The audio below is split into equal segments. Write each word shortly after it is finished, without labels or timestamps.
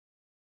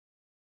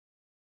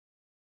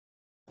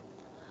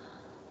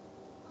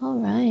All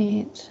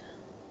right.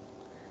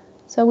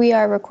 So we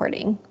are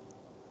recording.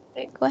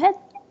 Okay. Go ahead.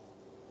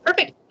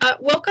 Perfect.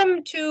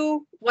 Welcome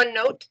to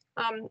OneNote.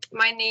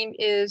 My name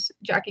is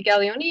Jackie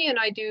Gaglione, and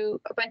I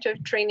do a bunch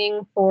of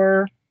training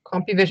for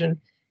CompuVision.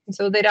 And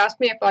so they'd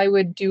asked me if I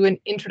would do an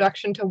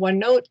introduction to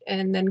OneNote,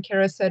 and then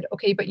Kara said,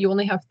 okay, but you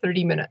only have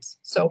 30 minutes.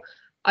 So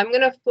I'm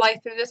going to fly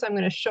through this. I'm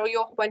going to show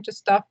you a whole bunch of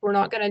stuff. We're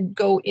not going to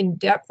go in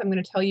depth. I'm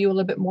going to tell you a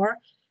little bit more.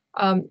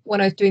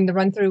 When I was doing the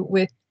run through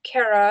with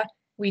Kara,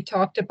 we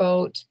talked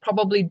about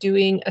probably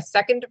doing a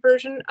second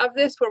version of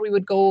this where we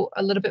would go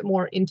a little bit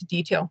more into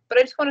detail. But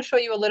I just want to show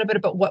you a little bit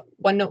about what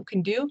OneNote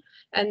can do.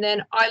 And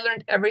then I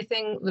learned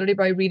everything literally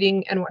by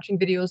reading and watching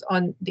videos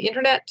on the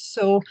internet.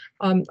 So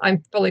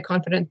I'm fully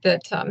confident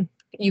that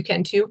you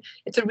can too.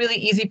 It's a really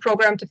easy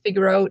program to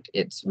figure out.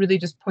 It's really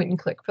just point and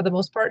click for the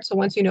most part. So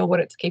once you know what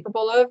it's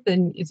capable of,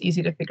 then it's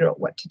easy to figure out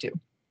what to do.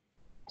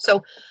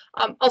 So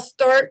I'll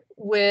start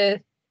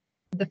with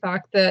the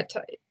fact that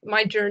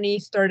my journey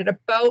started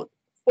about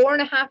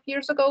 4.5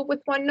 years ago with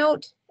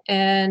OneNote,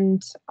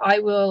 and I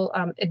will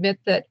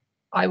admit that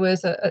I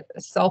was a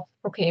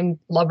self-proclaimed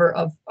lover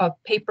of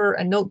paper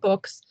and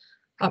notebooks.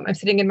 I'm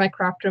sitting in my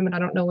craft room, and I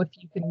don't know if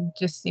you can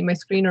just see my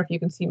screen or if you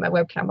can see my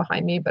webcam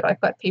behind me, but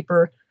I've got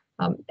paper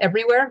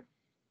everywhere.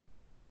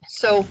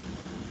 So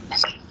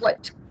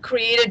what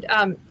created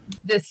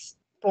this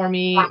for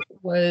me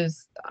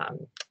was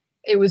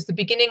it was the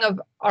beginning of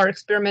our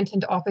experiment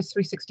into Office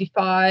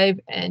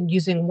 365 and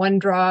using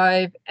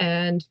OneDrive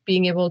and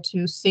being able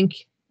to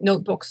sync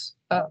notebooks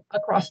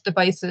across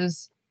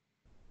devices.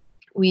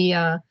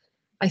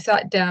 I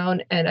sat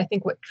down, and I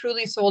think what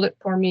truly sold it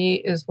for me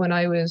is when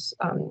I was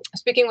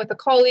speaking with a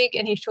colleague,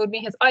 and he showed me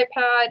his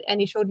iPad and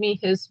he showed me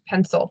his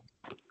pencil.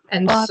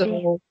 And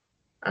so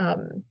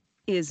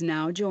is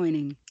now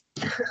joining.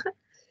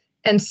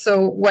 And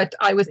so what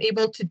I was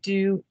able to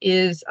do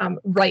is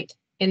write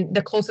in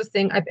the closest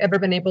thing I've ever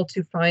been able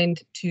to find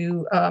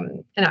to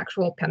an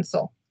actual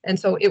pencil. And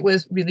so it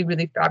was really,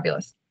 really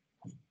fabulous.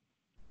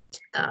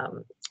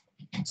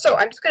 So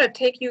I'm just going to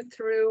take you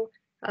through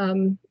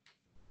a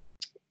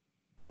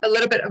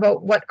little bit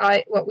about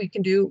what we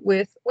can do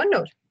with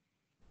OneNote.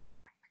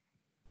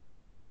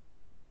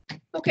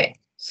 Okay,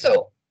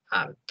 so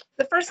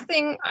the first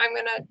thing I'm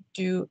going to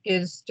do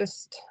is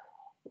just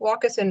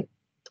walk us in.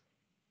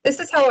 This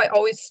is how I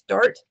always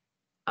start.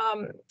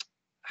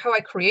 How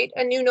I create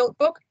a new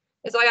notebook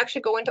is I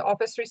actually go into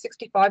Office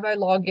 365, I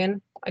log in,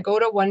 I go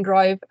to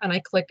OneDrive, and I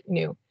click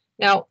New.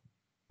 Now,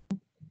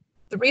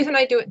 the reason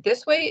I do it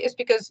this way is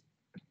because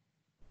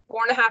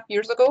 4.5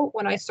 years ago,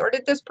 when I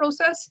started this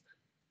process,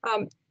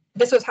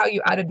 this was how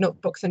you added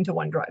notebooks into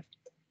OneDrive.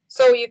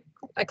 So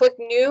I click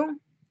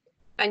New,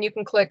 and you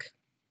can click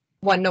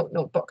OneNote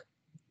Notebook.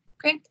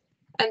 Okay,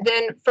 and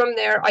then from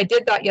there, I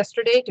did that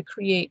yesterday to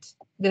create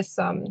this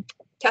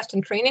test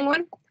and training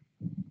one,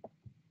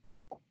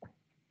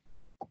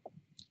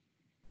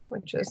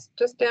 which is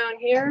just down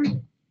here.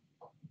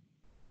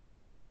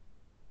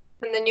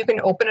 And then you can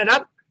open it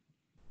up,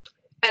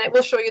 and it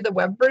will show you the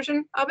web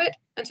version of it.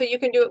 And so you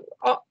can do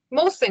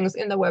most things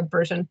in the web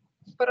version,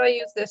 but I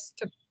use this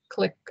to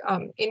click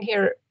in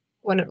here.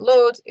 When it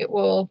loads, it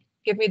will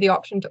give me the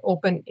option to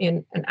open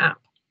in an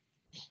app,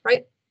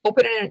 right?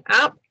 Open in an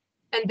app,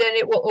 and then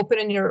it will open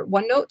in your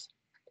OneNote,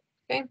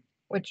 okay?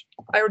 Which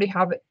I already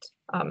have it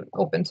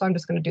open, so I'm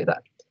just going to do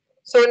that.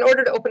 So in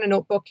order to open a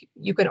notebook,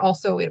 you can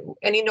also,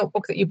 any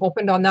notebook that you've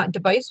opened on that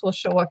device will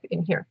show up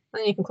in here.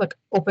 And you can click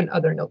Open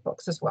Other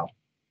Notebooks as well.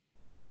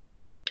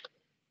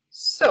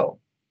 So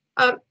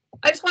I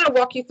just want to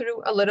walk you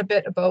through a little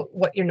bit about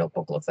what your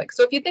notebook looks like.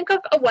 So if you think of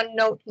a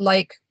OneNote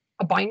like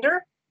a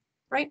binder,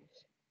 right?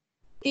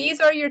 These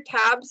are your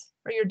tabs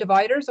or your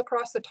dividers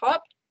across the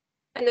top.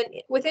 And then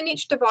within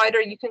each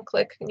divider, you can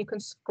click and you can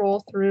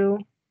scroll through,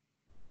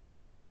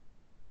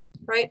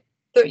 right?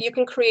 So you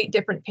can create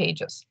different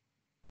pages.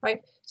 Right.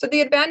 So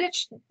the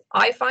advantage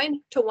I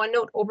find to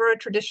OneNote over a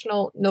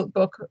traditional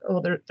notebook,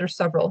 well, there's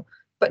several,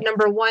 but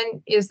number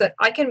one is that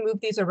I can move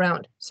these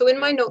around. So in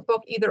my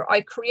notebook, either I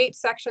create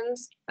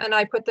sections and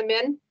I put them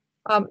in,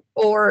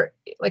 or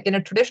like in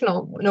a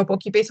traditional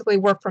notebook, you basically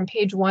work from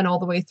page 1 all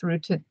the way through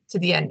to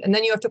the end. And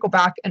then you have to go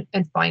back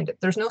and find it.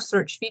 There's no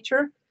search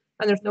feature,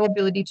 and there's no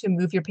ability to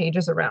move your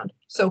pages around.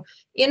 So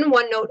in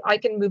OneNote, I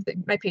can move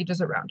my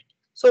pages around.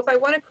 So if I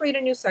want to create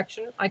a new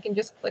section, I can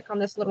just click on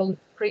this little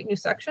create new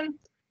section.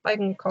 I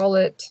can call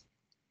it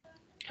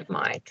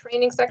my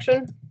training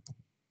section.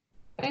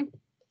 Okay.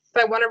 If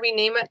I want to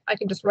rename it, I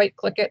can just right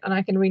click it and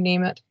I can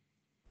rename it.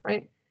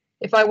 Right.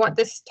 If I want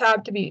this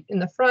tab to be in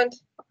the front,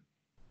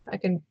 I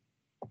can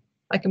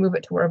move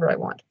it to wherever I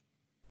want.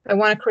 If I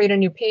want to create a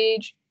new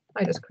page,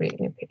 I just create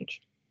a new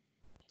page.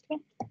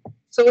 Okay.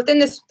 So within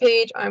this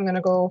page, I'm going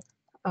to go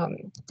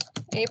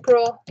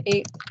April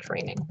 8th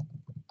training.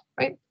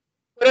 Right.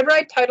 Whatever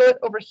I title it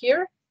over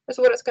here is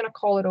what it's going to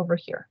call it over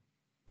here.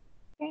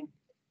 Okay.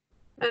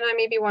 And I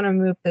maybe want to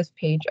move this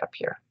page up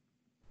here.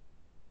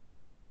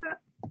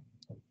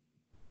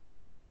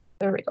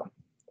 There we go.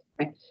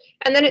 Right.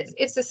 And then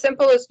it's as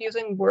simple as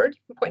using Word,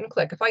 point and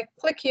click. If I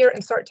click here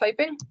and start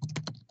typing,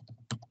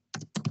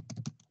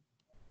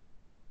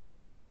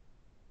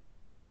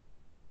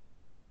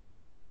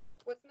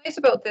 nice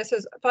about this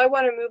is if I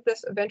want to move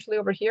this eventually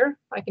over here,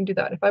 I can do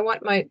that. If I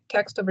want my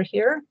text over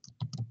here,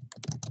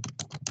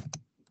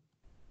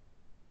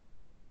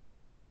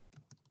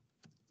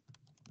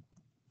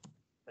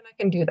 then I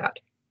can do that,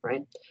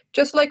 right?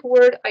 Just like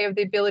Word, I have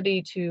the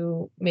ability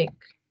to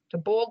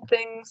bold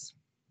things.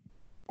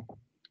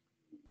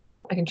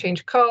 I can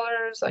change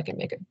colors. I can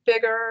make it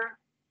bigger.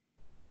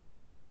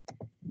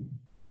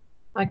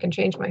 I can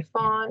change my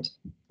font.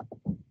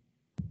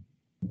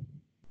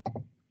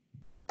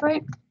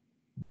 Right?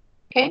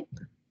 Okay.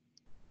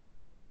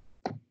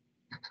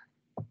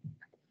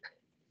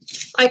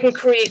 I can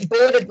create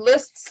bulleted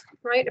lists,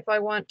 right? If I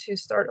want to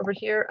start over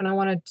here and I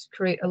want to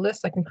create a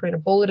list, I can create a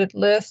bulleted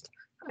list.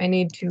 I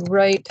need to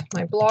write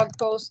my blog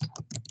post.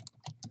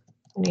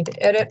 I need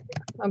to edit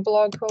my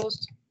blog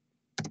post.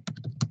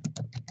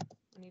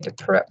 I need to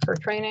prep for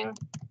training.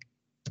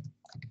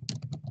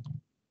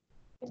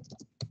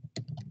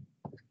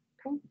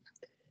 Okay.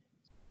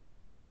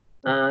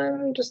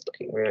 I'm just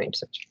looking rearrange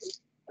search.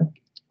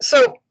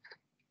 So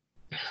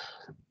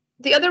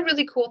the other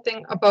really cool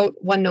thing about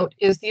OneNote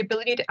is the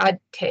ability to add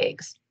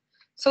tags.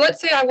 So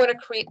let's say I want to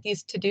create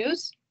these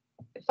to-dos.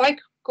 If I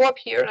go up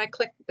here and I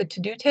click the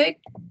to-do tag,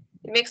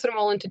 it makes them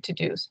all into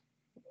to-dos.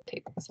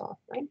 Take this off,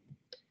 right?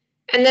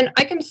 And then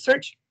I can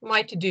search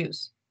my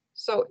to-dos.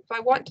 So if I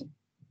want to,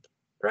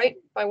 right?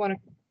 If I want to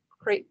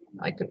create,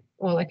 I can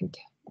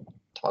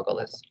toggle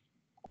this.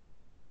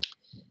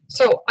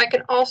 So I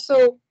can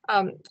also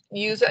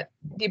use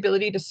the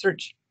ability to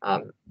search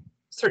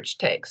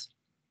tags.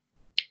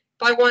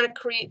 If I want to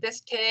create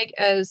this tag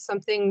as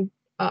something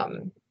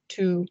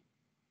to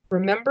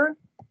remember,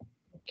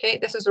 okay,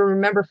 this is a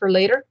remember for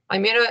later.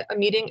 I'm in a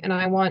meeting and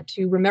I want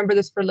to remember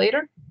this for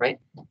later, right?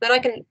 Then I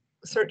can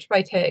search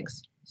by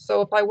tags.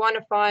 So if I want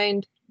to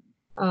find,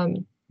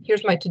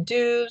 here's my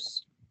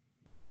to-dos,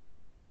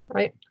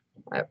 right?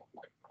 I have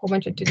a whole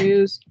bunch of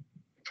to-dos,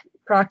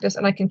 practice,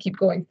 and I can keep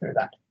going through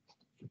that.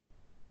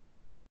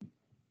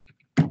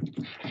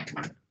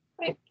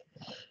 Right.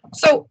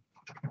 So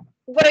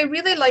what I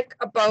really like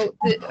about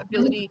the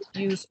ability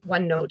to use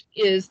OneNote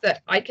is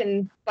that I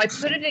can, by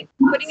putting it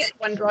in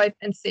OneDrive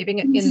and saving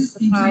it in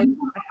the cloud,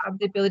 I have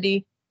the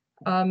ability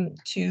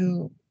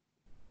to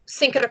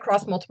sync it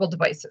across multiple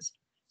devices.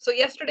 So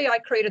yesterday I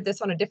created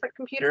this on a different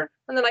computer,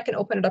 and then I can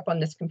open it up on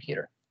this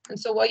computer. And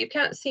so while you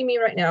can't see me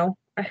right now,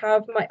 I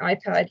have my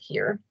iPad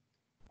here,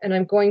 and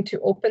I'm going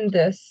to open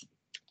this,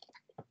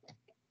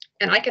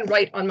 and I can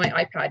write on my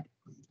iPad,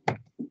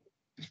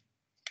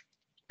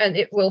 and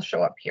it will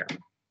show up here.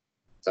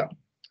 So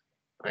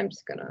I'm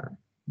just gonna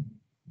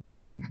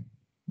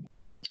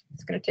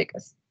take a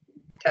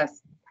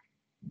test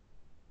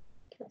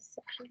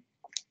section.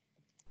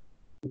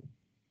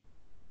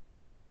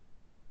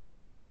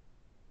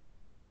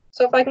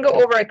 So if I can go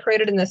over, I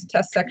created in this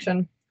test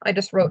section, I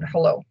just wrote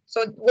hello.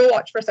 So we'll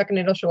watch for a second,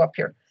 it'll show up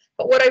here.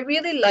 But what I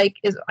really like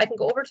is I can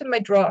go over to my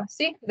draw.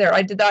 See there,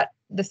 I did that,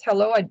 this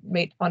hello I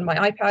made on my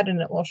iPad,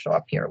 and it will show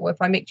up here. Well,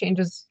 if I make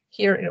changes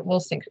here, it will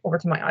sync over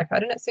to my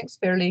iPad, and it syncs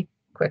fairly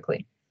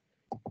quickly.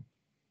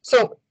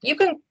 So you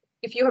can,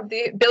 if you have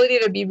the ability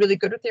to be really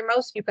good with your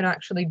mouse, you can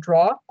actually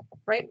draw,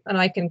 right? And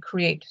I can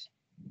create,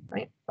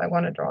 right? If I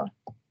want to draw.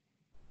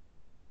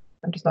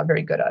 I'm just not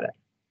very good at it.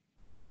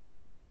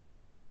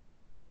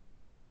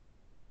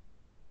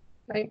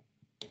 Right?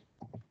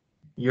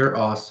 You're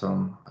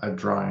awesome at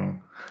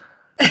drawing.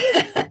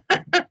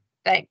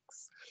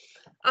 Thanks.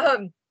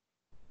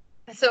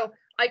 So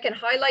I can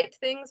highlight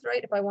things,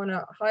 right? If I want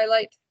to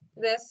highlight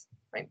this,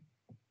 right?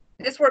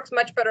 This works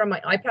much better on my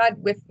iPad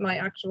with my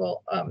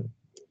actual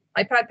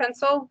iPad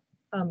pencil,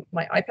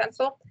 my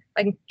iPencil.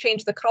 I can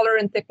change the color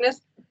and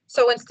thickness.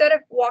 So instead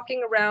of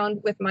walking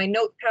around with my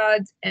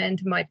notepads and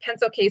my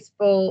pencil case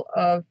full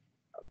of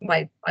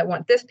I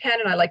want this pen,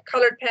 and I like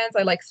colored pens,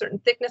 I like certain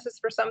thicknesses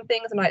for some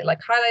things, and I like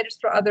highlighters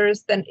for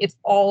others, then it's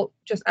all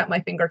just at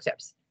my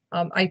fingertips.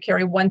 I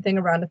carry one thing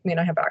around with me and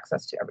I have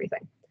access to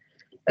everything.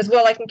 As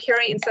well, I can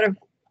carry, instead of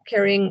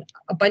carrying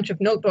a bunch of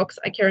notebooks,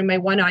 I carry my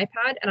one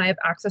iPad and I have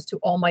access to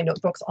all my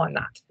notebooks on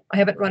that. I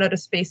haven't run out of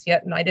space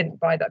yet, and I didn't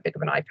buy that big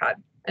of an iPad,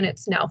 and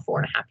it's now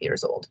 4.5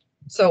 years old.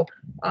 So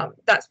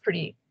that's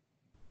pretty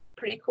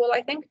cool,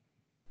 I think.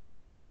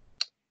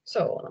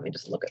 So let me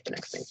just look at the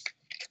next thing.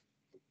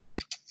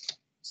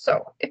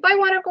 So if I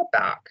want to go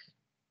back,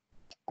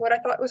 what I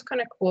thought was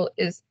kind of cool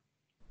is,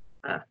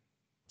 let's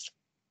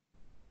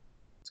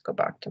go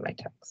back to my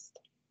text.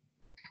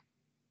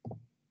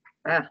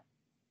 Now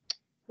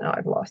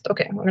I've lost.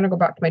 Okay, I'm going to go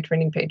back to my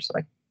training page.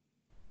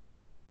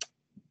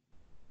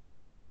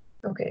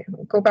 Okay,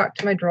 we'll go back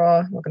to my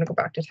draw. We're going to go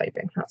back to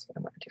typing. That's what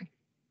I want to do.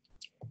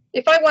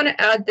 If I want to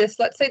add this,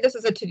 let's say this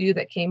is a to-do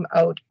that came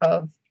out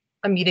of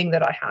a meeting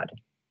that I had.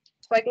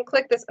 So I can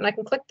click this, and I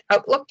can click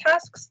Outlook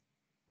tasks,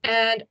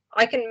 and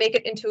I can make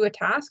it into a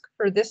task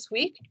for this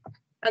week.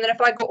 And then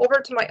if I go over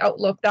to my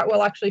Outlook, that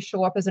will actually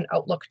show up as an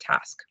Outlook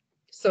task.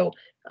 So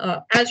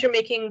as you're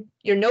making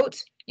your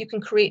notes, you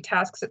can create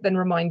tasks that then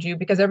remind you,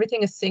 because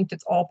everything is synced.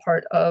 It's all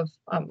part of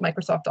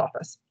Microsoft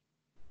Office.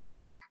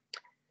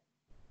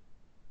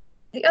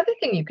 the other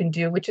thing you can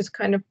do, which is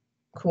kind of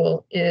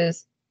cool,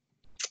 is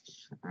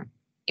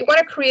you want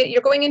to create,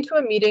 you're going into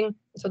a meeting,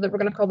 so that we're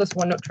going to call this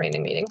OneNote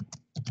training meeting.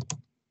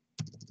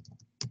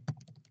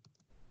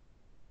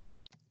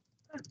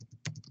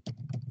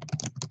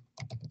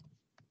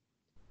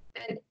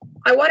 And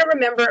I want to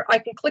remember, I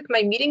can click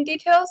my meeting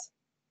details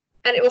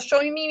and it will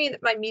show me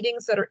my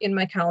meetings that are in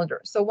my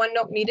calendar. So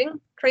OneNote meeting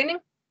training,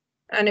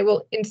 and it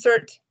will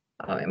insert,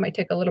 it might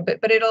take a little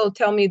bit, but it'll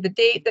tell me the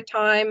date, the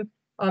time,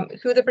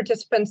 who the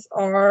participants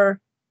are,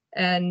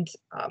 and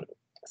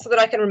so that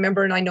I can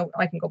remember and I know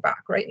I can go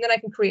back, right? And then I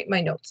can create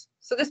my notes.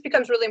 So this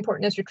becomes really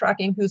important as you're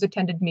tracking who's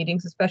attended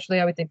meetings, especially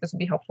I would think this would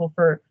be helpful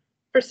for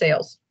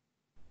sales.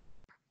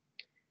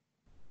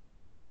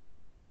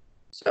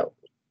 So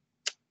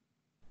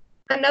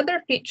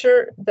another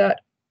feature that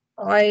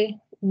I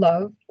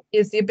love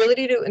is the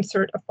ability to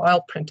insert a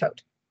file printout.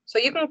 So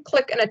you can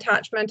click an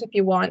attachment if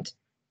you want,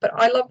 but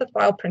I love the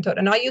file printout,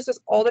 and I use this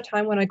all the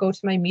time when I go to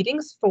my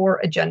meetings for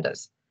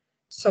agendas.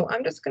 So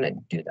I'm just going to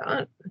do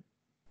that.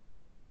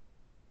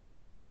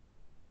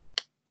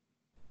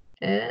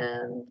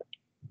 And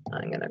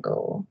I'm going to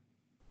go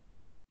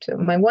to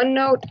my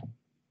OneNote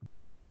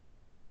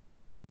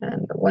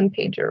and the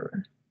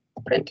one-pager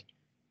print.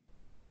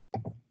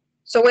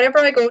 So whenever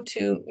I go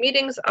to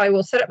meetings, I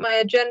will set up my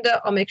agenda.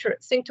 I'll make sure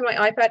it's synced to my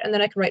iPad, and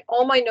then I can write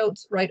all my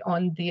notes right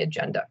on the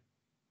agenda.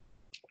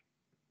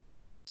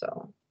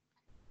 So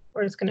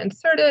we're just going to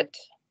insert it.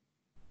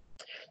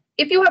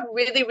 If you have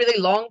really, really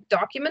long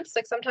documents,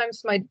 like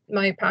sometimes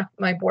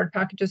my board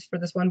packages for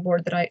this one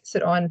board that I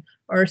sit on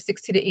are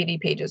 60 to 80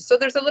 pages. So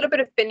there's a little bit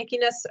of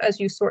finickiness as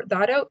you sort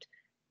that out,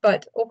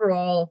 but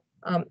overall,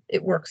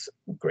 it works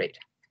great.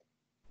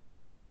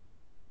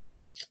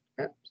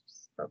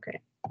 Oops, okay,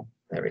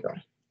 there we go.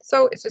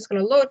 So it's just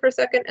going to load for a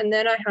second, and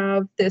then I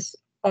have this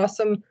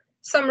awesome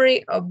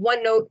summary of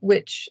OneNote,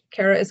 which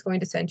Kara is going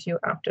to send to you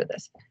after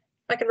this.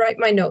 I can write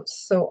my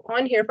notes. So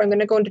on here, if I'm going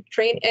to go into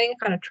any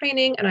kind of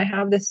training, and I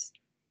have this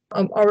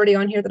already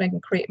on here that I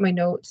can create my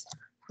notes,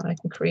 I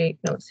can create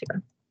notes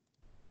here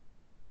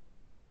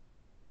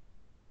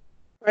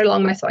right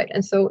along my side.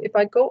 And so if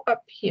I go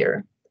up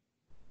here,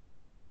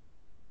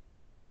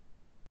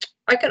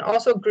 I can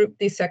also group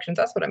these sections.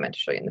 That's what I meant to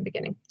show you in the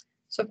beginning.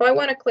 So if I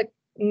want to click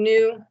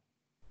new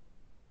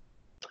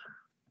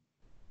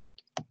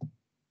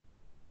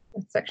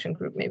section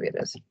group, maybe it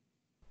is.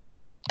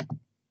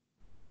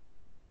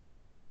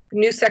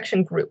 New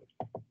section group,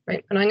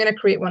 right? And I'm going to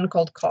create one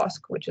called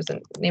COSC, which is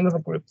the name of a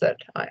group that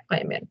I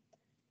am in.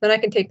 Then I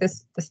can take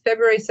this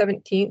February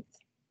 17th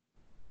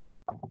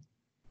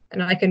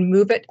and I can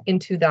move it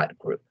into that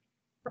group,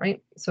 right?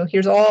 So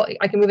here's all,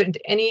 I can move it into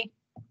any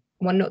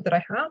OneNote that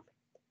I have,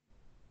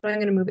 but I'm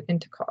going to move it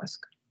into COSC.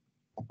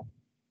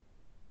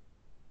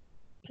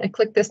 I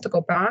click this to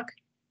go back,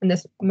 and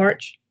this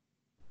March,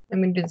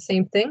 I'm going to do the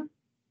same thing.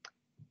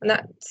 And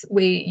that's the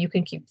way you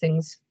can keep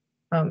things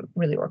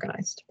really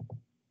organized.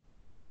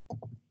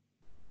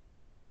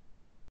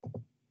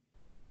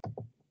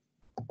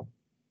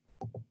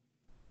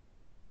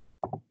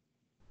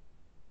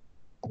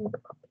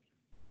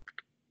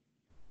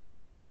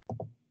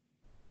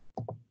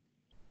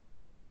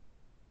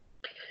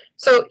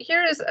 So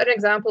here is an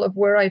example of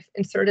where I've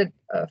inserted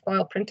a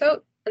file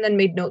printout and then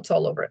made notes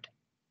all over it.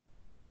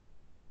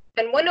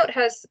 And OneNote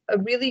has a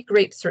really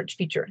great search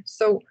feature.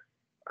 So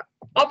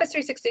Office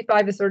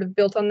 365 is sort of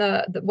built on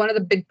one of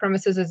the big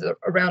premises is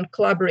around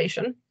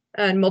collaboration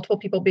and multiple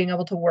people being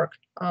able to work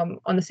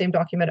on the same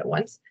document at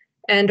once,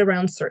 and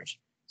around search.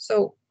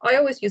 So I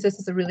always use this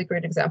as a really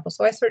great example.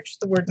 So I searched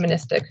the word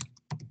monistic,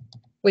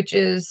 which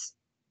is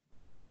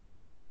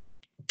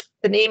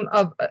the name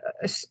of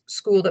a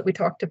school that we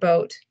talked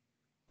about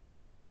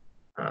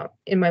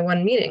in my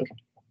one meeting.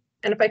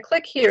 And if I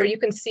click here, you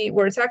can see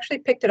where it's actually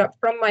picked it up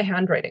from my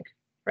handwriting,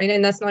 right?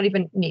 And that's not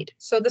even neat.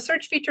 So the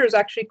search feature is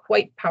actually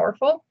quite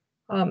powerful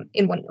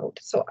in OneNote.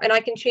 So, and I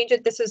can change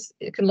it.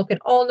 It can look at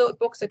all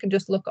notebooks. It can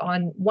just look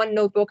on one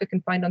notebook. It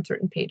can find on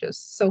certain pages.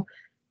 So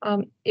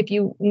if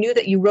you knew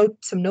that you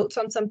wrote some notes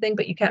on something,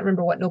 but you can't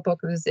remember what notebook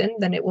it was in,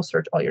 then it will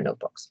search all your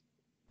notebooks.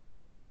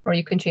 Or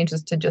you can change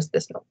this to just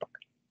this notebook.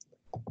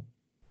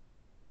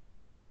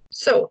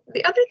 So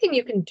the other thing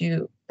you can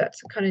do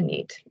that's kind of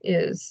neat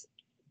is,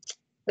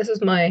 this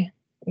is my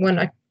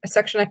a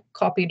section I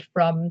copied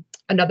from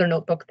another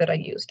notebook that I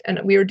used. And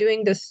we were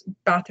doing this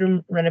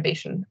bathroom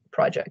renovation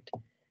project.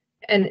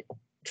 And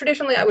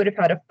traditionally I would have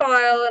had a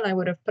file and I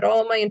would have put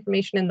all my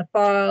information in the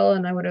file,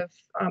 and I would have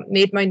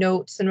made my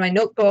notes in my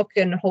notebook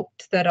and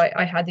hoped that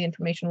I had the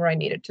information where I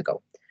needed to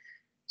go.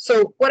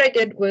 So what I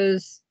did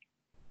was,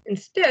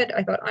 instead,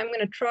 I thought I'm going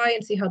to try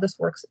and see how this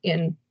works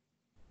in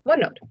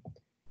OneNote.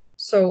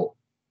 So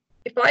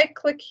if I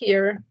click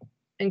here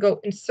and go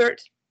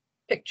insert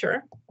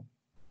picture,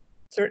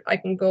 I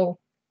can go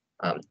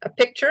a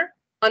picture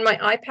on my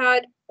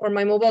iPad or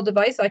my mobile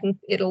device.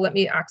 It'll let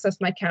me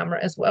access my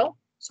camera as well.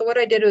 So what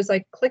I did was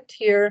I clicked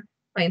here,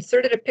 I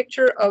inserted a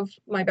picture of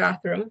my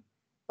bathroom,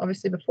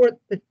 obviously before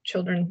the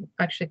children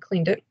actually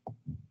cleaned it.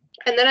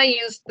 And then I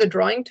used the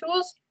drawing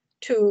tools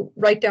to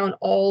write down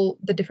all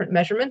the different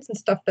measurements and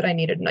stuff that I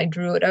needed, and I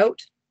drew it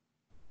out.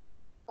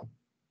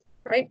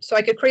 Right, so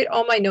I could create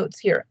all my notes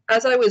here.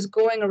 As I was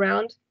going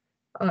around,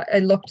 I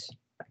looked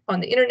on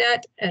the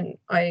internet and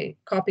I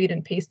copied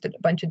and pasted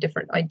a bunch of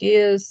different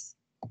ideas,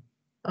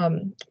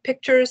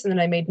 pictures, and then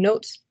I made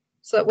notes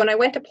so that when I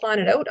went to plan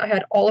it out, I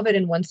had all of it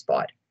in one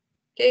spot.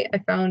 Okay, I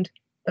found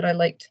that I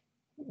liked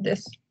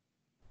this,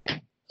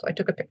 so I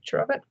took a picture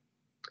of it.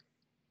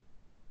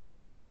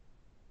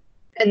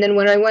 And then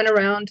when I went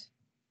around,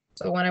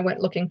 so when I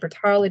went looking for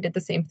tile, I did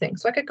the same thing.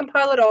 So I could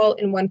compile it all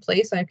in one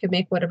place and I could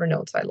make whatever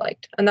notes I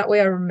liked. And that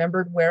way I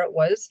remembered where it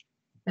was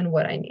and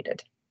what I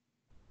needed.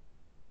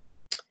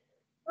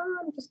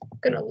 I'm just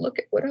gonna look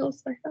at what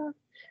else I have.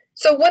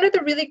 So one of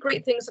the really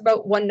great things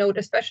about OneNote,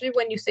 especially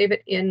when you save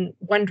it in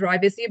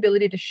OneDrive, is the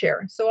ability to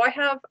share. So I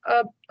have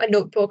a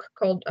notebook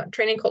called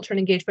Training, Culture, and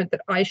Engagement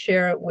that I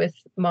share with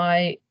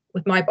my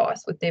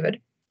boss, with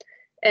David.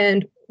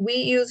 And we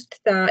used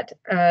that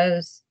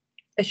as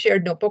a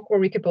shared notebook where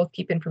we could both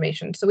keep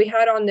information. So we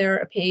had on there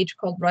a page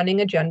called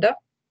Running Agenda.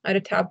 I had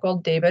a tab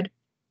called David,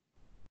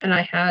 and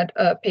I had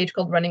a page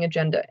called Running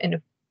Agenda.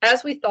 And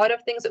as we thought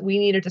of things that we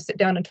needed to sit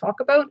down and talk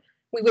about,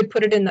 we would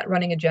put it in that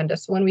running agenda.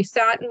 So when we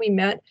sat and we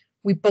met,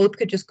 we both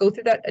could just go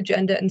through that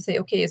agenda and say,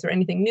 okay, is there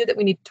anything new that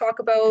we need to talk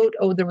about?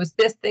 Oh, there was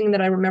this thing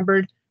that I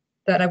remembered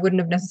that I wouldn't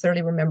have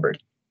necessarily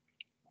remembered.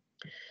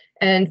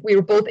 And we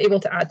were both able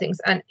to add things.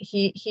 And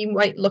he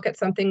might look at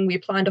something. We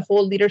planned a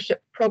whole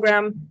leadership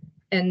program.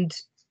 And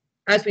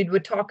as we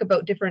would talk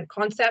about different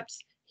concepts,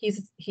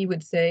 he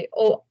would say,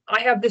 oh,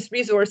 I have this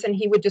resource. And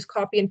he would just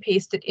copy and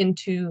paste it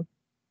into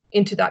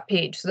that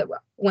page so that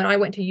when I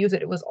went to use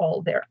it, it was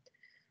all there.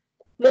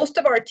 Most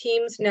of our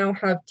teams now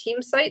have team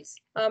sites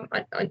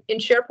in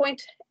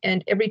SharePoint,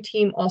 and every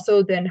team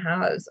also then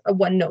has a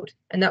OneNote,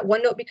 and that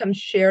OneNote becomes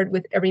shared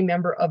with every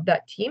member of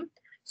that team.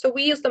 So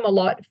we use them a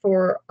lot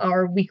for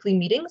our weekly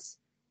meetings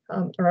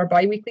or our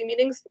bi-weekly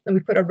meetings, and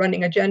we put a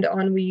running agenda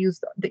on. We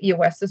use the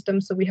EOS system,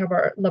 so we have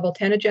our level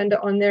 10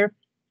 agenda on there,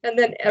 and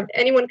then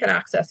anyone can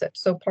access it.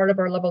 So part of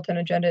our level 10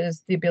 agenda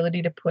is the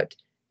ability to put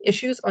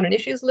issues on an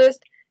issues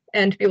list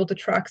and to be able to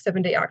track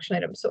 7-day action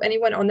items. So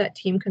anyone on that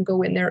team can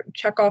go in there,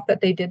 check off that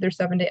they did their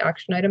 7-day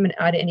action item and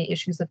add any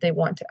issues that they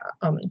want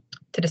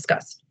to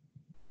discuss.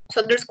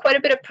 So there's quite a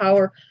bit of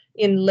power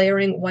in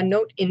layering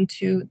OneNote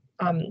into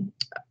a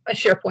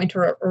SharePoint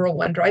or a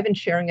OneDrive and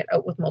sharing it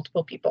out with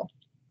multiple people.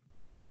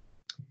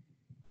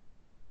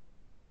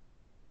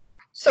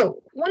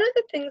 So one of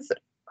the things that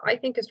I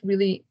think is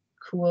really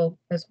cool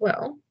as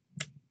well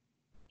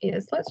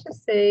is, let's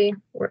just say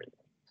we're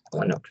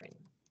OneNote training.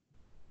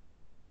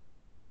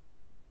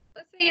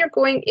 Let's say you're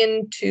going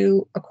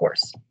into a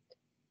course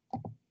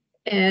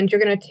and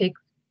you're going to take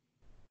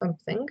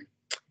something,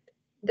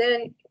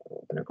 then I'm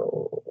going to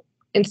go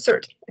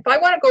insert. If I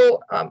want to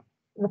go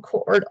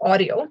record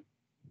audio,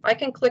 I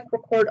can click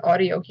record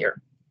audio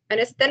here, and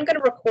it's then going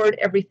to record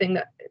everything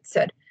that it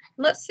said.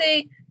 And let's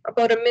say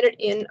about a minute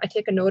in, I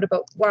take a note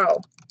about,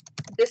 wow,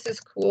 this is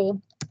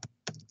cool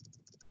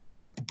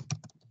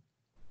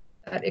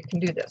that it can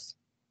do this.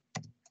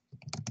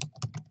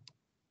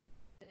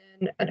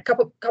 And a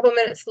couple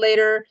minutes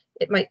later,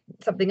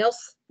 something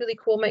else really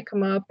cool might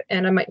come up,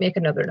 and I might make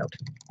another note.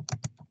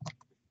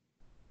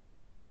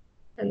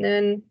 And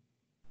then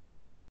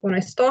when I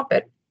stop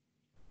it,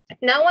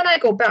 now when I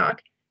go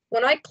back,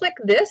 when I click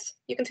this,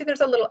 you can see there's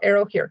a little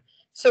arrow here.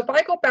 So if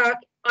I go back,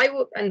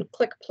 and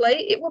click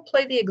play, it will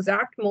play the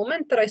exact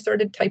moment that I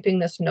started typing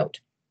this note.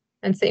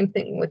 And same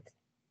thing with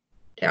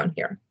down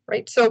here,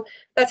 right? So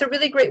that's a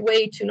really great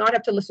way to not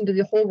have to listen to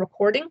the whole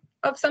recording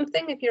of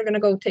something. If you're going to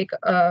go take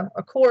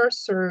a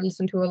course or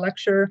listen to a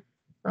lecture,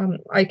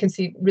 I can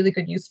see really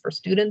good use for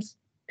students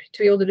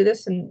to be able to do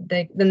this, and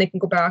then they can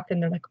go back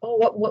and they're like, oh,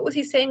 what was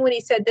he saying when he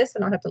said this?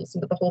 And I'll have to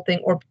listen to the whole thing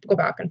or go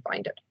back and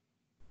find it.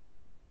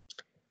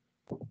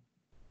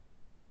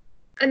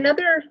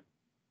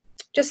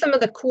 Just some of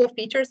the cool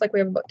features, like we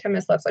have about 10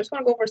 minutes left, so I just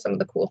want to go over some of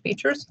the cool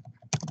features.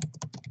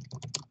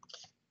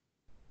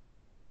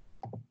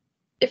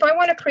 If I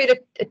want to create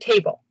a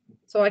table,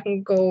 so I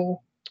can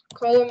go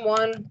column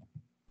 1.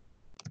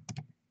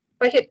 If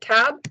I hit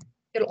tab,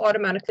 it'll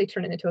automatically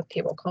turn it into a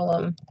table.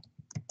 Column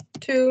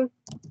 2,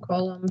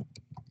 column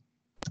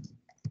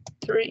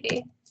 3.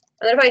 And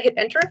then if I hit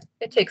enter,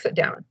 it takes it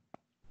down.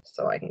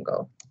 So I can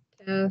go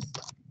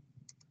test,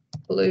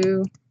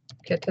 blue,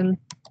 kitten.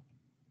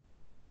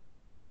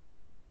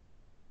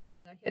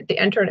 I hit the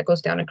enter and it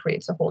goes down and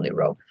creates a whole new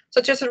row. So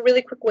it's just a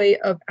really quick way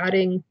of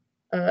adding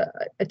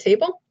a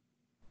table.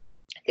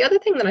 The other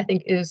thing that I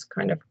think is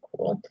kind of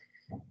cool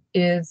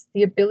is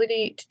the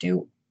ability to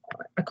do,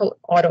 I call it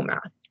auto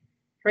math,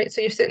 right?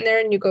 So you're sitting there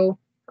and you go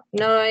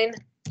 9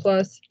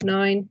 plus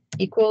 9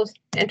 equals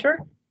enter,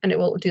 and it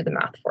will do the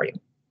math for you.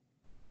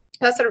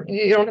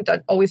 You don't have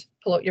to always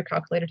pull out your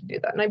calculator to do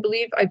that. And I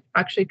believe I've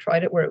actually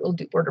tried it where it will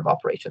do order of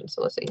operations.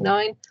 So let's say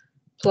 9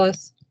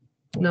 plus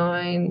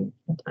 9,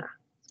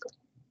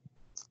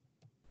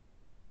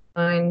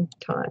 9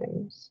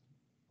 times,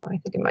 I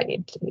think it might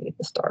need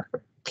the star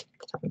for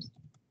times,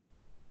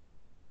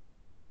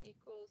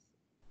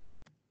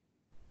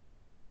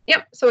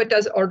 Yep, so it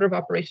does order of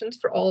operations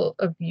for all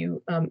of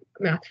you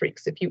math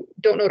freaks. If you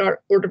don't know what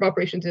our order of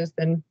operations is,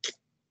 then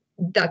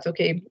that's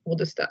okay.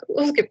 We'll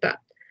skip that.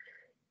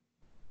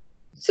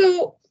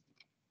 So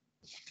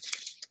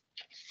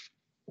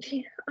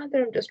the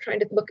other,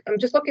 I'm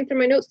just looking through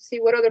my notes to see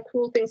what other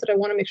cool things that I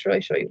want to make sure I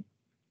show you.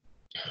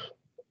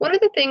 One of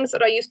the things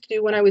that I used to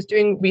do when I was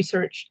doing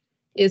research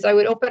is I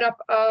would open up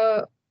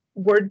a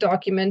Word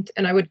document,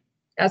 and I would,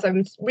 as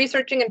I'm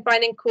researching and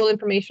finding cool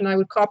information, I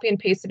would copy and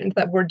paste it into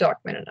that Word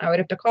document. And I would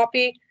have to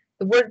copy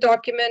the Word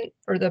document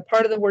or the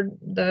part of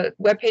the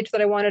web page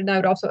that I wanted, and I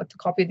would also have to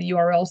copy the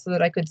URL so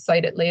that I could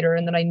cite it later,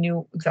 and then I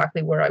knew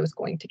exactly where I was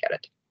going to get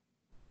it.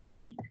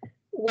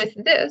 With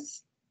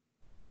this,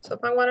 so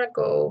if I want to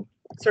go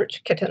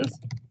search kittens,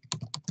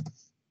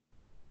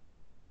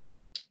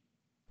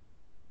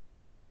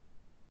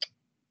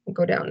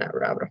 go down that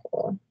rabbit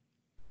hole.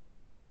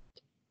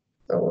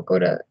 So we'll go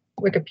to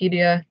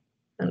Wikipedia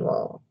and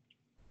we'll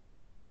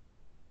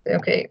say,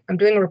 okay, I'm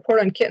doing a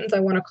report on kittens.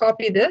 I want to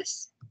copy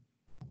this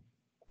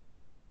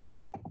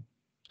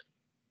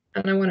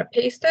and I want to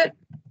paste it.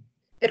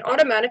 It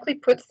automatically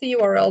puts the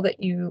URL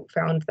that you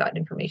found that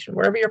information.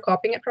 Wherever you're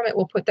copying it from, it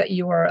will put that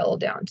URL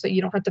down. So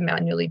you don't have to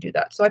manually do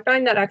that. So I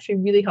find that actually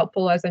really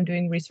helpful as I'm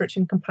doing research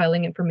and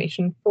compiling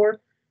information for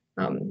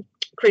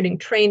creating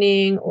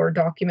training or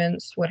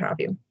documents, what have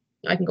you.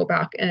 I can go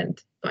back and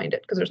find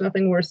it because there's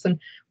nothing worse than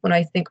when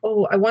I think,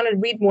 oh, I want to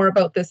read more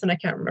about this and I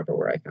can't remember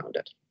where I found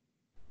it.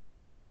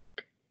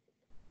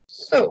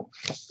 So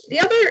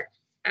the other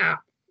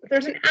app,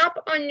 there's an app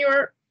on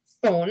your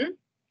phone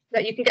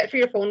that you can get for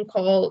your phone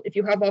called, if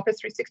you have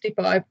Office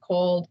 365,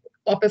 called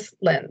Office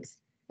Lens.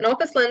 And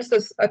Office Lens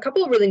does a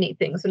couple of really neat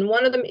things. And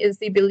one of them is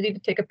the ability to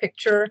take a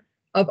picture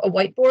of a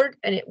whiteboard,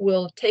 and it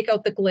will take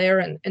out the glare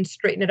and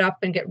straighten it up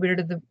and get rid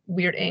of the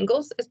weird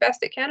angles as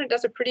best it can. It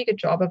does a pretty good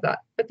job of that.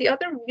 But the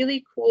other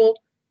really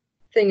cool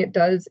thing it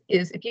does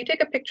is if you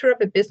take a picture of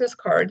a business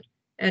card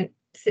and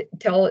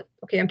tell it,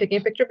 okay, I'm taking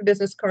a picture of a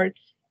business card,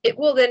 it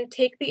will then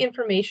take the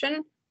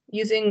information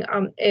using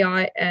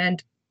AI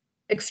and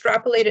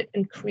extrapolate it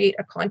and create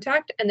a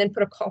contact, and then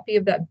put a copy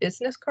of that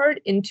business card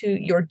into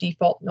your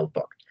default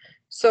notebook.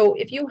 So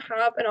if you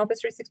have an Office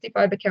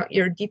 365 account,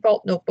 your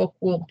default notebook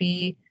will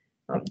be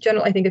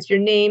general, I think it's your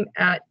name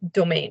at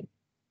domain.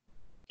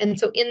 And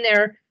so in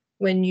there,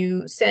 when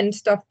you send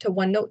stuff to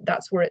OneNote,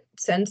 that's where it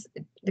sends.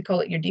 They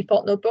call it your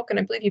default notebook. And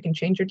I believe you can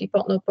change your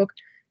default notebook,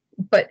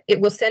 but it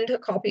will send a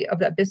copy of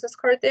that business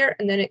card there,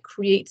 and then it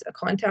creates a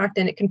contact,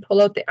 and it can pull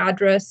out the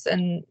address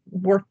and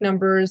work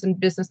numbers and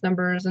business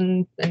numbers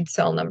and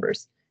cell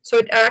numbers. So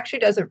it actually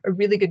does a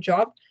really good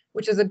job,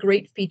 which is a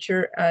great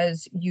feature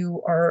as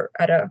you are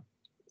at a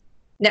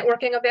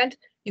networking event.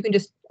 You can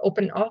just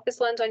open Office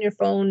Lens on your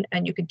phone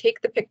and you can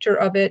take the picture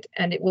of it,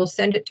 and it will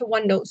send it to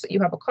OneNote so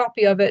you have a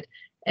copy of it,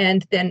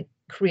 and then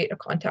create a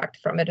contact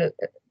from it as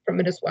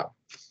well.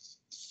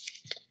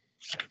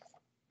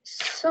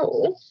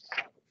 So,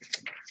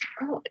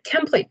 oh, a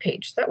template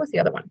page, that was the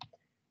other one.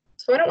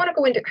 So I don't want to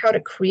go into how to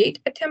create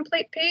a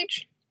template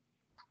page,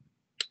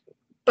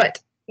 but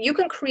you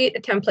can create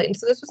a template. And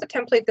so this was a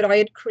template that I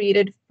had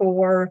created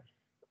for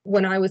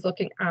when I was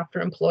looking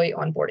after employee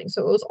onboarding.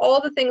 So it was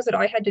all the things that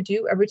I had to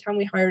do every time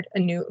we hired a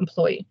new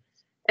employee.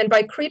 And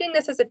by creating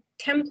this as a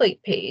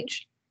template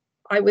page,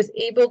 I was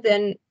able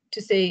then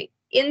to say,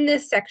 in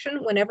this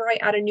section, whenever I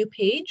add a new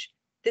page,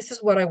 this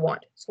is what I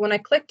want. So when I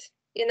clicked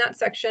in that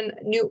section,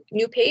 new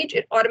page,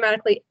 it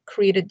automatically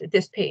created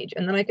this page.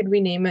 And then I could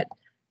rename it.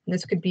 And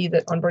this could be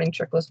the onboarding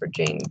checklist for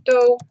Jane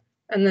Doe.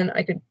 And then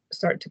I could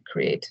start to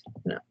create,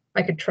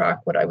 I could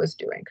track what I was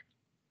doing.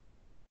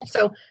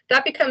 So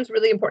that becomes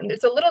really important.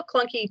 It's a little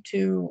clunky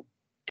to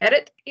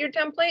edit your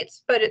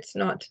templates, but it's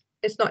not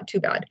too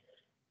bad.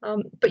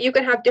 But you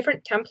can have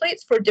different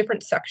templates for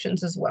different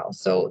sections as well.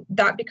 So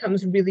that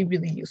becomes really,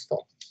 really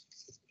useful.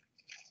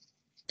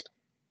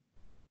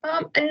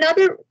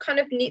 Another kind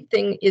of neat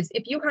thing is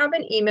if you have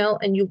an email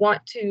and you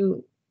want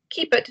to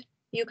keep it,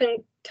 you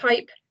can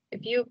type,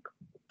 if you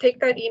take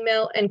that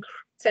email and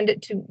send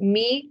it to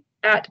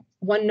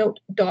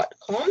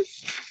me@onenote.com,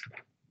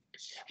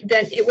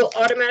 then it will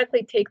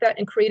automatically take that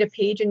and create a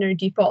page in your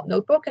default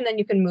notebook, and then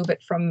you can move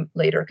it from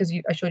later, because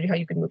I showed you how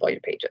you can move all your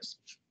pages.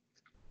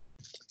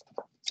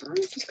 I'm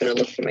just going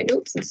to look through my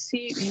notes and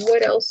see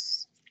what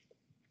else.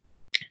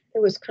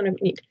 It was kind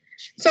of neat.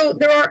 So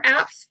there are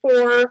apps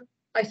for,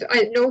 I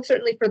know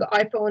certainly for the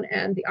iPhone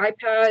and the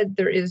iPad,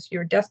 there is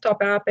your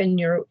desktop app and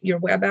your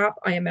web app.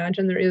 I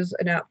imagine there is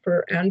an app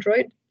for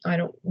Android. I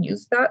don't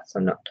use that, so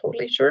I'm not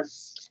totally sure.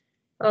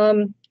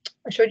 I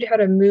showed you how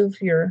to move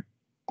your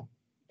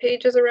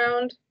pages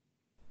around.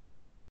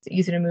 It's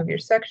easy to move your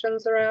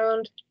sections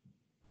around.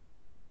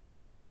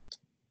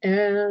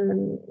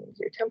 And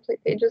your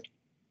template pages.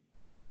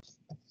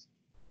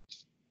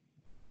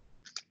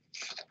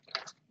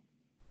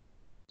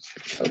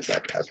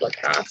 Tesla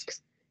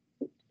tasks.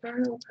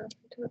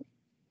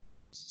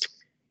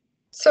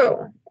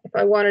 So if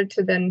I wanted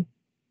to then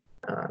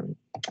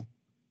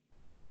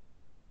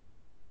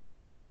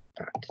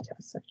back to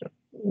test section,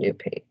 new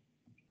page.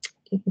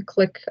 you can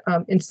click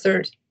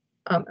insert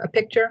a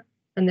picture,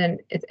 and then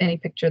it's any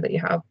picture that you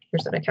have.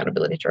 Here's an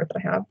accountability chart that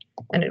I have,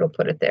 and it'll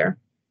put it there.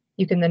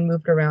 You can then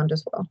move it around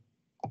as well,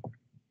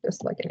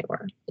 just like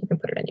anywhere. You can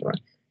put it anywhere.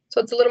 So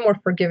it's a little more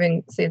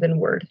forgiving, say, than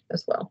Word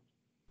as well.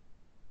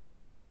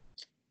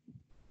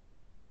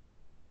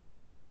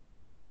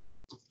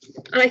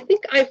 And I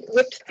think I've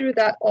whipped through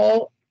that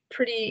all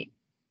pretty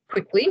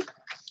quickly.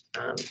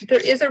 There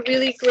is a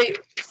really great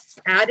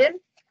add-in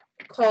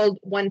called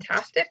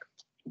Onetastic,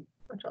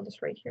 which I'll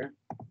just write here.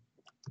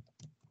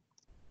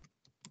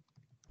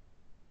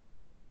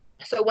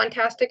 So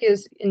Onetastic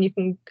is, and you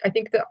can, I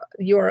think the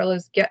URL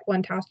is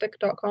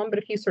getonetastic.com, but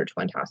if you search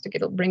Onetastic,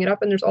 it'll bring it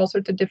up, and there's all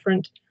sorts of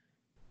different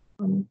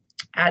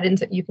add-ins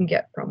that you can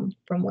get from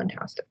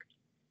Onetastic.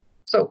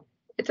 So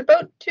it's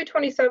about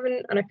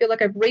 227, and I feel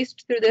like I've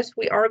raced through this.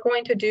 We are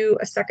going to do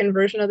a second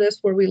version of this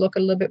where we look a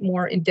little bit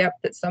more in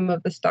depth at some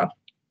of the stuff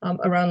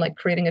around like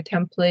creating a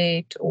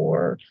template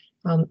or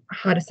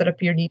how to set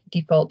up your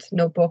default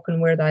notebook and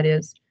where that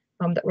is,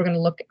 that we're going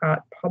to look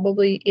at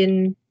probably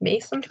in May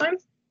sometime.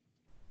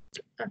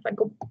 If I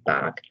go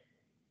back.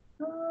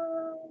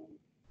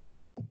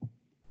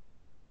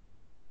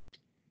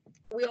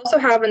 We also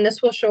have, and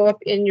this will show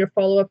up in your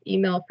follow-up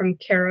email from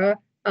Kara,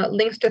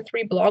 links to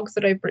 3 blogs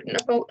that I've written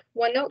about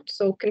OneNote.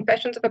 So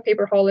Confessions of a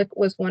Paperholic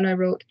was one I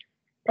wrote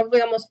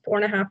probably almost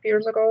 4.5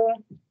 years ago,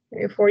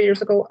 maybe 4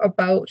 years ago,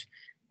 about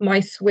my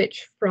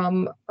switch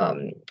from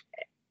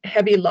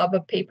heavy love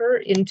of paper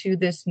into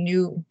this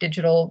new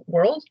digital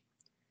world.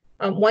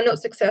 OneNote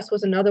Success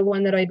was another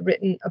one that I'd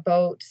written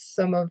about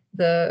some of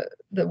the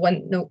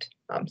OneNote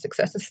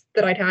successes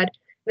that I'd had.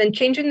 And then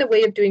Changing the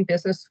Way of Doing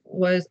Business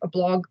was a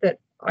blog that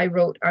I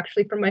wrote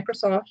actually from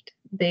Microsoft.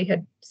 They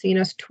had seen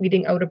us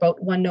tweeting out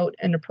about OneNote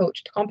and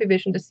approached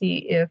CompuVision to see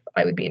if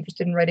I would be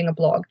interested in writing a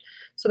blog.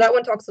 So that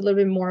one talks a little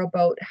bit more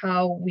about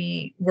how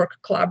we work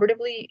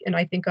collaboratively, and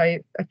I think I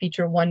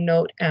feature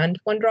OneNote and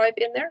OneDrive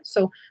in there.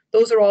 So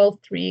those are all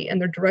 3,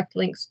 and they're direct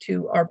links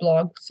to our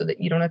blog so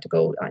that you don't have to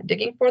go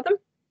digging for them.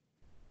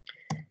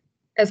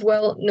 As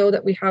well, know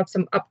that we have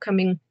some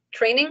upcoming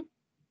training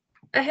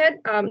ahead.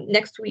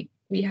 Next week,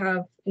 we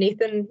have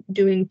Nathan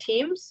doing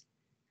Teams.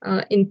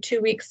 In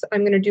 2 weeks, I'm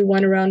going to do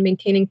one around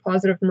maintaining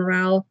positive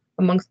morale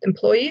amongst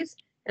employees.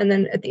 And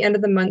then at the end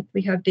of the month,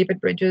 we have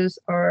David Bridges,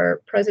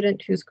 our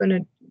president, who's going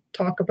to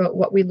talk about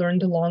what we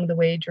learned along the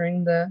way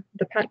during the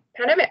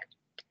pandemic.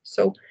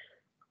 So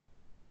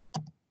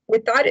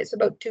with that, it's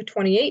about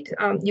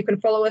 2:28. You can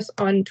follow us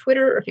on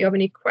Twitter if you have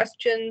any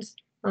questions.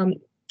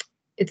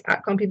 It's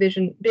at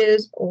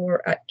CompuVisionBiz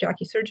or at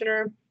Jackie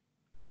Surgener.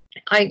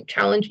 I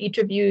challenge each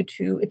of you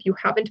to, if you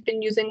haven't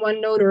been using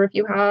OneNote or if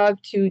you have,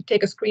 to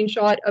take a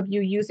screenshot of you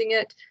using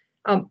it,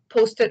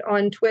 post it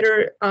on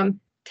Twitter,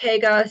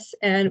 tag us,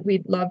 and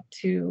we'd love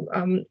to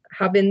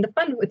have in the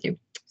fun with you.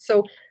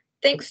 So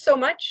thanks so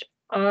much.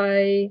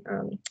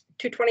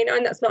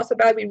 2:29, that's not so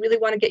bad. We really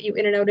want to get you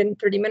in and out in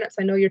 30 minutes.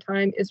 I know your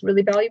time is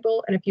really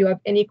valuable. And if you have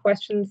any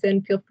questions,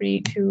 then feel free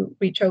to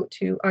reach out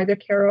to either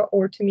Kara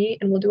or to me,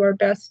 and we'll do our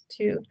best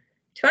to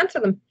answer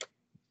them.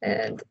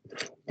 And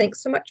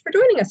thanks so much for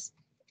joining us.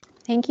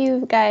 Thank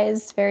you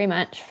guys very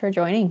much for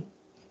joining.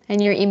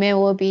 And your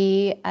email will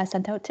be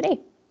sent out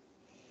today.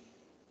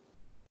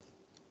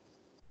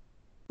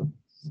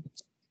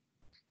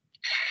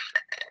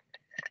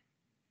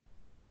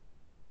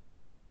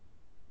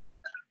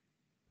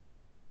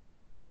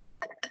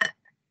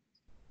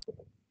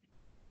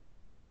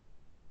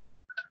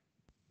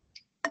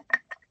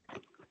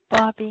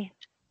 Bobby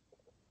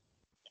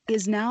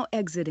is now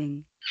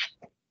exiting.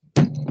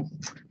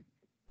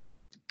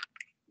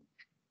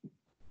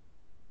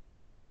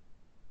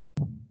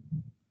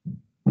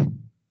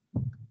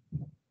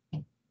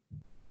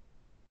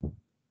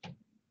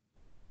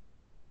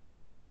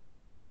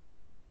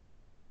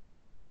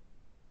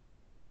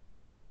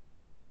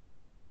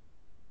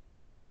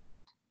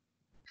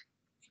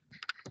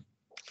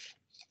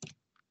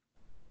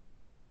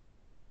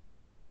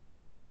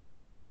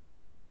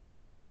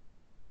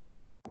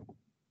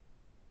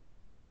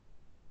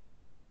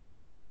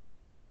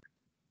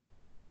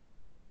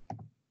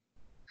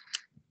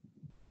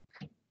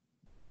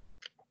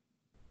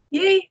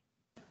 Yay.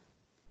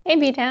 Hey,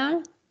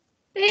 B-Town.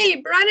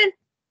 Hey, Brennan.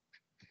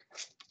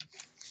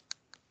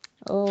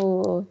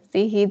 Oh,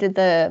 see, he did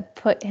the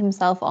put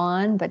himself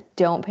on, but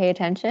don't pay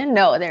attention.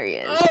 No, there he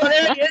is. Oh,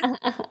 there he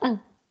is.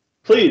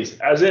 Please,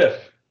 as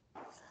if.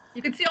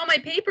 You can see all my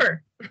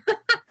paper.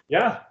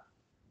 Yeah.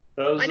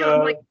 Those, I know,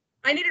 I'm like,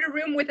 I needed a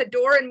room with a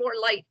door and more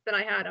light than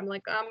I had. I'm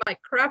like, my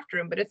craft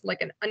room, but it's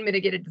like an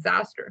unmitigated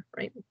disaster,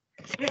 right?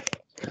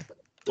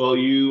 well,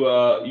 you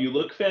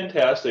look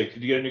fantastic.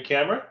 Did you get a new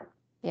camera?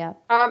 Yeah.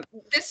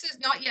 This is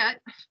not yet.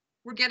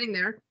 We're getting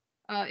there.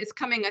 It's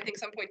coming, I think,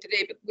 some point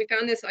today, but we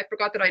found this. I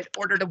forgot that I'd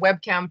ordered a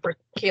webcam for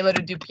Kayla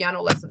to do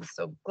piano lessons.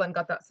 So Glenn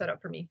got that set up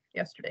for me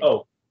yesterday.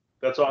 Oh,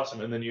 that's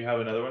awesome. And then you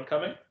have another one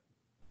coming?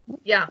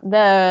 Yeah.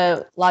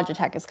 The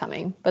Logitech is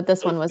coming, but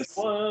this one was This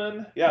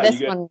one, yeah, this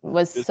one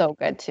was so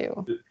good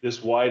too.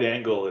 This wide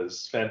angle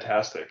is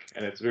fantastic,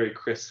 and it's very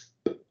crisp.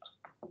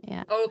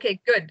 Yeah. Oh, okay,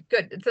 good,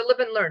 good. It's a live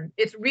and learn.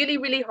 It's really,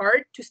 really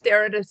hard to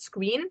stare at a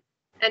screen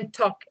and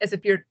talk as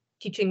if you're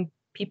teaching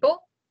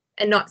people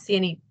and not see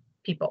any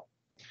people.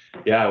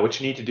 Yeah, what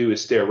you need to do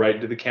is stare right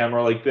into the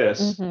camera like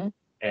this Mm-hmm.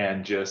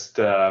 and just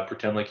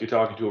pretend like you're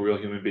talking to a real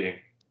human being.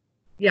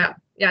 Yeah,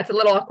 it's a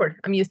little awkward.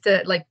 I'm used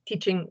to like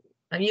teaching.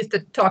 I'm used to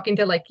talking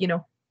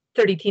to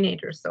 30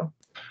 teenagers. So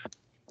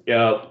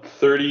Yeah,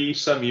 30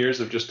 some years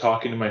of just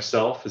talking to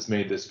myself has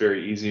made this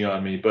very easy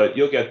on me, but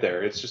you'll get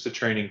there. It's just a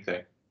training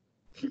thing.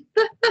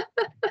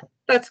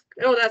 that's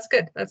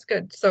good. That's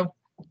good. So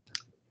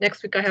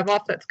next week I have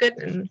off. That's good.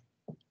 And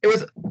it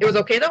was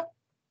okay though.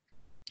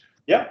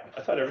 Yeah,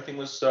 I thought everything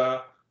was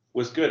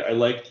good. I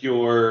liked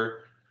your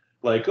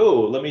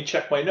let me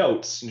check my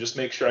notes and just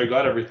make sure I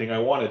got everything I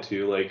wanted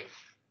to. Like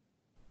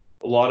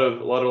a lot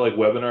of like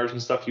webinars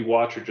and stuff you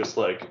watch are just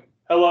like,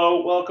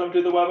 hello, welcome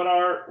to the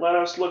webinar. Let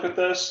us look at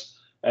this.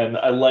 And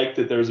I like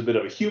that there's a bit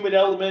of a human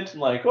element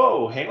and like,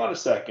 oh, hang on a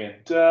second.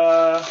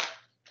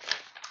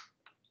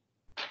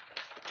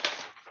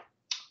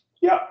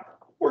 Yeah,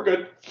 we're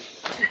good.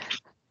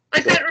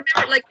 I can't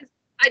remember. Like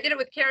I did it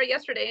with Kara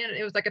yesterday, and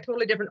it was like a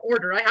totally different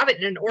order. I have it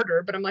in an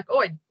order, but I'm like,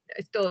 oh, I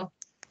still.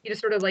 You just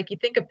sort of like you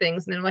think of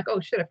things, and then I'm like, oh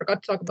shit, I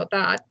forgot to talk about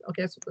that.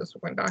 Okay, so we're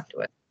going back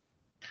to it.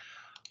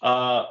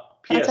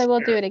 That's why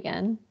we'll do it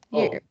again.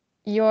 Oh.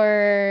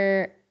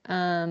 Your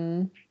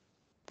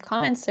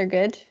comments are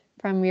good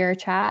from your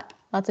chat.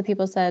 Lots of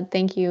people said,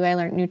 thank you, I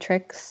learned new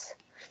tricks.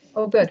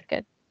 Oh, good.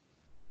 That's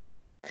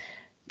good.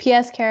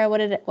 P.S. Kara,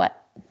 what?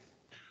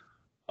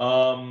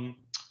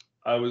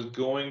 I was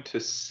going to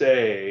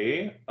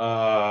say,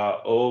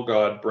 oh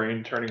God,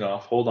 brain turning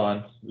off. Hold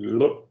on.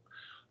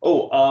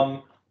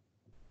 Oh,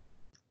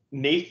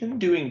 Nathan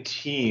doing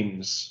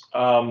Teams.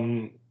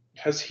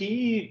 Has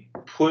he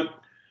put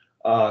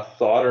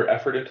thought or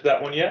effort into that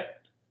one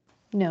yet?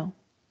 No.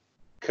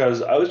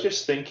 Because I was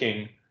just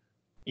thinking,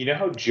 you know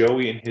how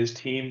Joey and his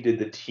team did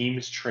the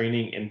Teams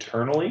training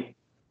internally?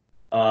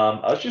 I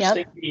was just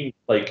thinking,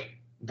 like,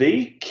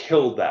 they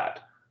killed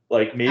that.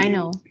 Like, maybe I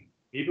know.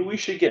 Maybe we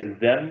should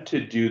get them to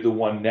do the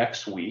one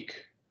next week.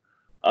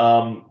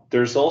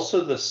 There's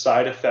also the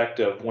side effect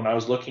of when I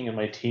was looking at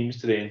my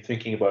Teams today and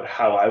thinking about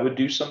how I would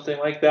do something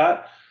like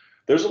that.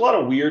 There's a lot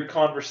of weird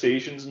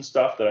conversations and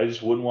stuff that I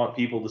just wouldn't want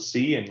people to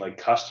see, and like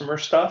customer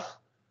stuff.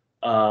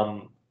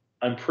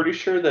 I'm pretty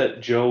sure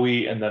that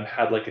Joey and them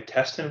had like a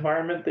test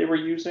environment they were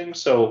using.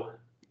 So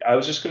I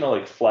was just gonna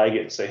like flag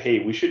it and say, hey,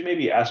 we should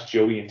maybe ask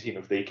Joey and team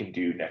if they can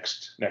do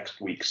next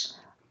week's.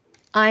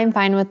 I'm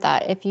fine with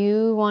that. If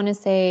you want to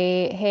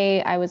say,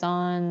 hey, I was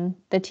on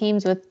the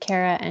Teams with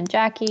Kara and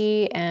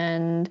Jackie,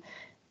 and,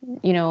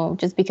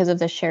 just because of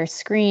the share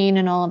screen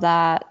and all of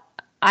that,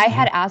 I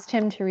had asked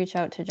him to reach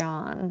out to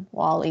John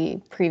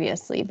Wally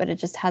previously, but it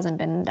just hasn't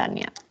been done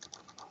yet.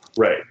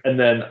 Right. And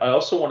then I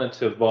also wanted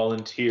to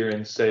volunteer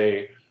and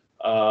say,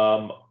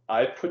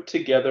 I put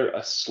together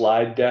a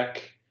slide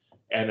deck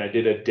and I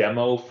did a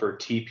demo for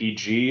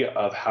TPG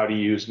of how to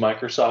use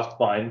Microsoft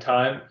Find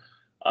Time.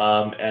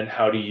 And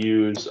how to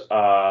use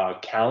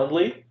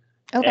Calendly.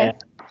 Okay.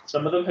 And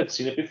some of them had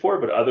seen it before,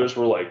 but others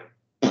were like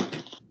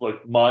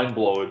mind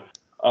blowing.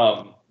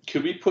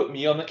 Could we put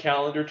me on the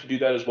calendar to do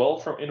that as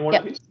well in one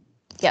of these?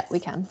 Yeah, we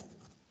can.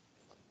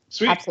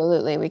 Sweet.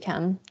 Absolutely, we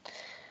can.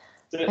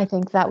 I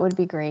think that would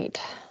be great.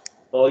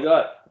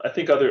 Well, I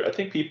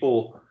think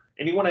people,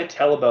 anyone I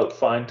tell about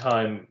Find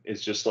Time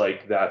is just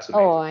like, that's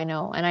amazing. Oh, I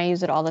know. And I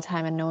use it all the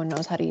time and no one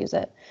knows how to use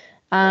it.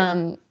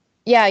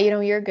 Yeah,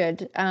 you're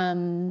good.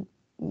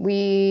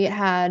 We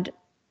had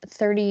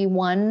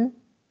 31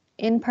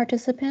 in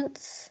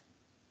participants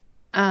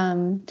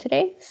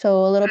today,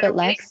 so a little bit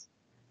less.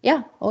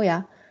 Yeah. Oh,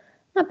 yeah.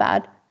 Not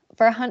bad.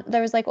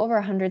 There was like over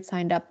 100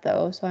 signed up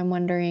though, so I'm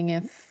wondering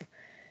if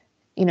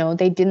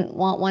they didn't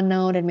want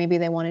OneNote and maybe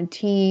they wanted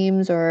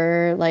Teams,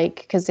 or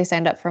because they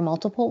signed up for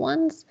multiple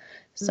ones.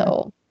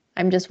 So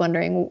I'm just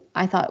wondering.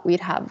 I thought we'd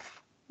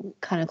have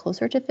kind of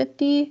closer to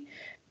 50,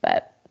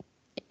 but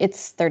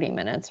it's 30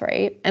 minutes,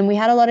 right? And we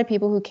had a lot of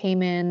people who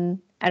came in.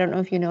 I don't know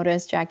if you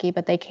noticed, Jackie,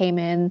 but they came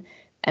in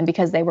and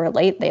because they were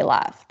late, they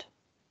left.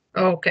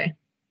 Oh, okay.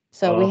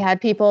 So we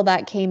had people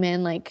that came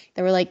in,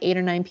 there were 8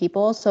 or 9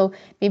 people. So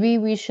maybe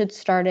we should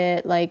start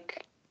it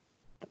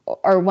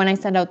or when I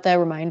send out the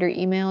reminder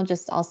email,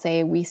 I'll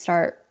say we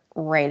start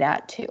right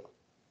at 2.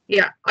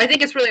 Yeah, I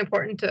think it's really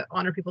important to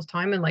honor people's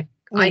time, and I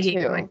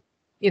hate I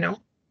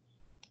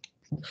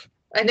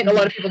think a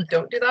lot of people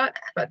don't do that,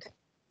 but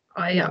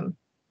I'm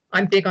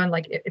big on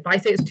if I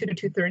say it's 2 to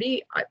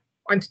 2:30,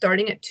 I'm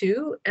starting at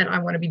 2 and I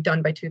want to be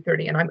done by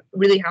 2:30, and I'm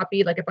really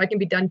happy. If I can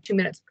be done 2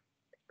 minutes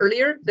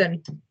earlier,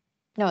 then.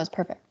 No, it's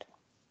perfect.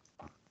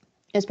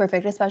 It's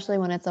perfect, especially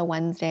when it's a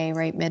Wednesday,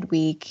 right,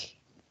 midweek,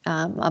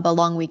 of a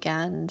long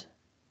weekend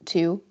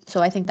too.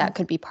 So I think that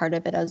could be part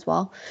of it as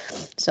well.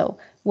 So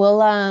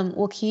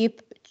we'll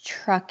keep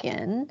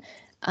trucking.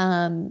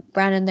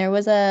 Brandon, there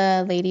was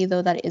a lady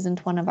though that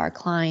isn't one of our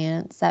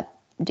clients that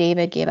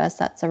David gave us.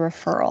 That's a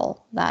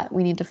referral that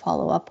we need to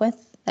follow up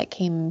with that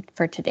came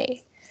for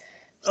today.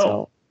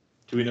 So,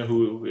 do we know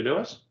who it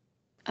was?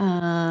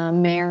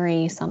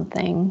 Mary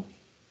something.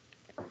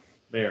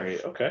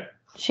 Mary. Okay.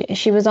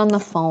 She was on the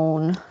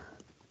phone. Okay,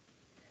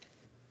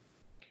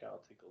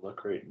 I'll take a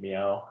look right.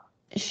 Meow.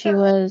 She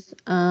was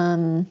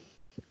oh,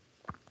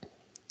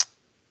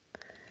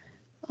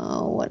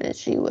 what is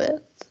she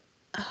with?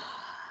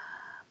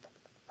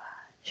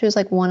 She was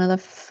like one of the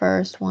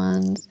first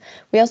ones.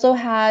 We also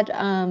had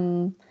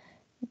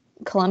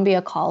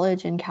Columbia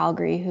College in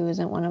Calgary, who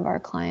isn't one of our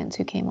clients,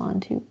 who came on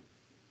too.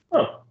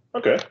 Oh,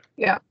 okay.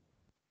 Yeah.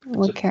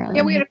 With Carolyn.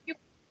 Yeah, we had a few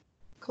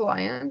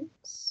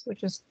clients,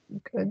 which is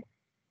good.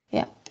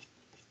 Yeah.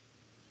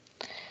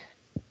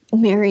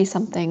 Mary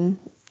something.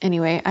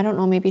 Anyway, I don't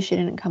know. Maybe she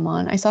didn't come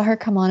on. I saw her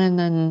come on and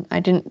then I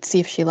didn't see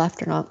if she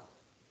left or not.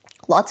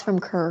 Lots from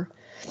Kerr.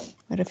 We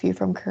had a few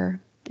from Kerr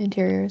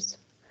Interiors.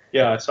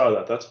 Yeah, I saw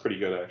that. That's pretty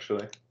good,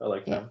 actually. I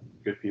like Yeah. them.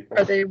 Good people.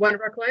 Are they one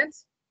of our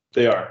clients?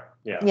 They are.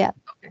 Yeah. Yeah.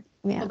 Okay.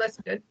 Yeah. Well, that's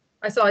good.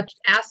 I saw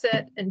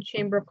Asset and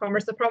Chamber of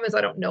Commerce. The problem is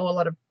I don't know a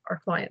lot of our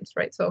clients,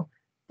 right? So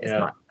it's Yeah.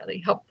 not really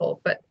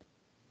helpful, but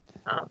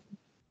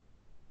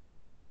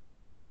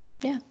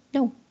Yeah,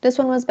 no, this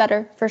one was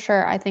better for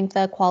sure. I think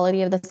the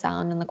quality of the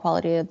sound and the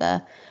quality of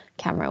the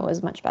camera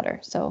was much better.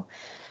 So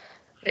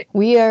Okay.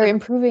 we are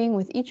improving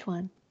with each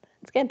one.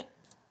 It's good.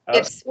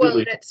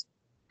 Absolutely. it's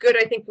good.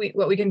 I think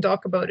what we can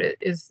talk about it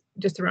is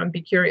just around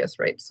be curious,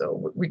 right?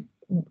 So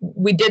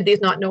we did these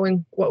not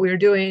knowing what we were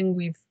doing.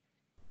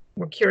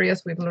 We're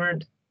curious. We've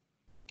learned.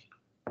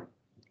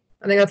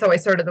 I think that's how I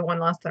started the one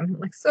last time. I'm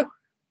like, so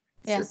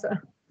Yeah. this is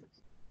a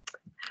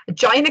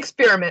giant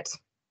experiment.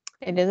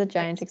 It is a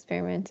giant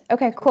experiment.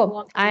 Okay,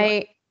 cool.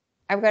 I've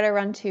got to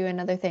run to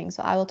another thing,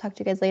 so I will talk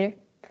to you guys later.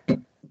 Yep,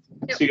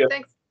 See you guys.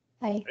 thanks.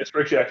 Bye. Nice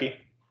work, Jackie.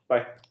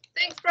 Bye.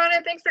 Thanks,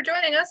 Brian. Thanks for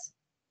joining us.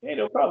 Hey,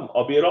 no problem.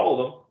 I'll be at all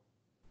of them.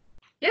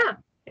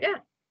 Yeah.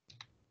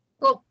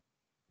 Cool.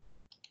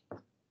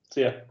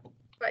 See ya.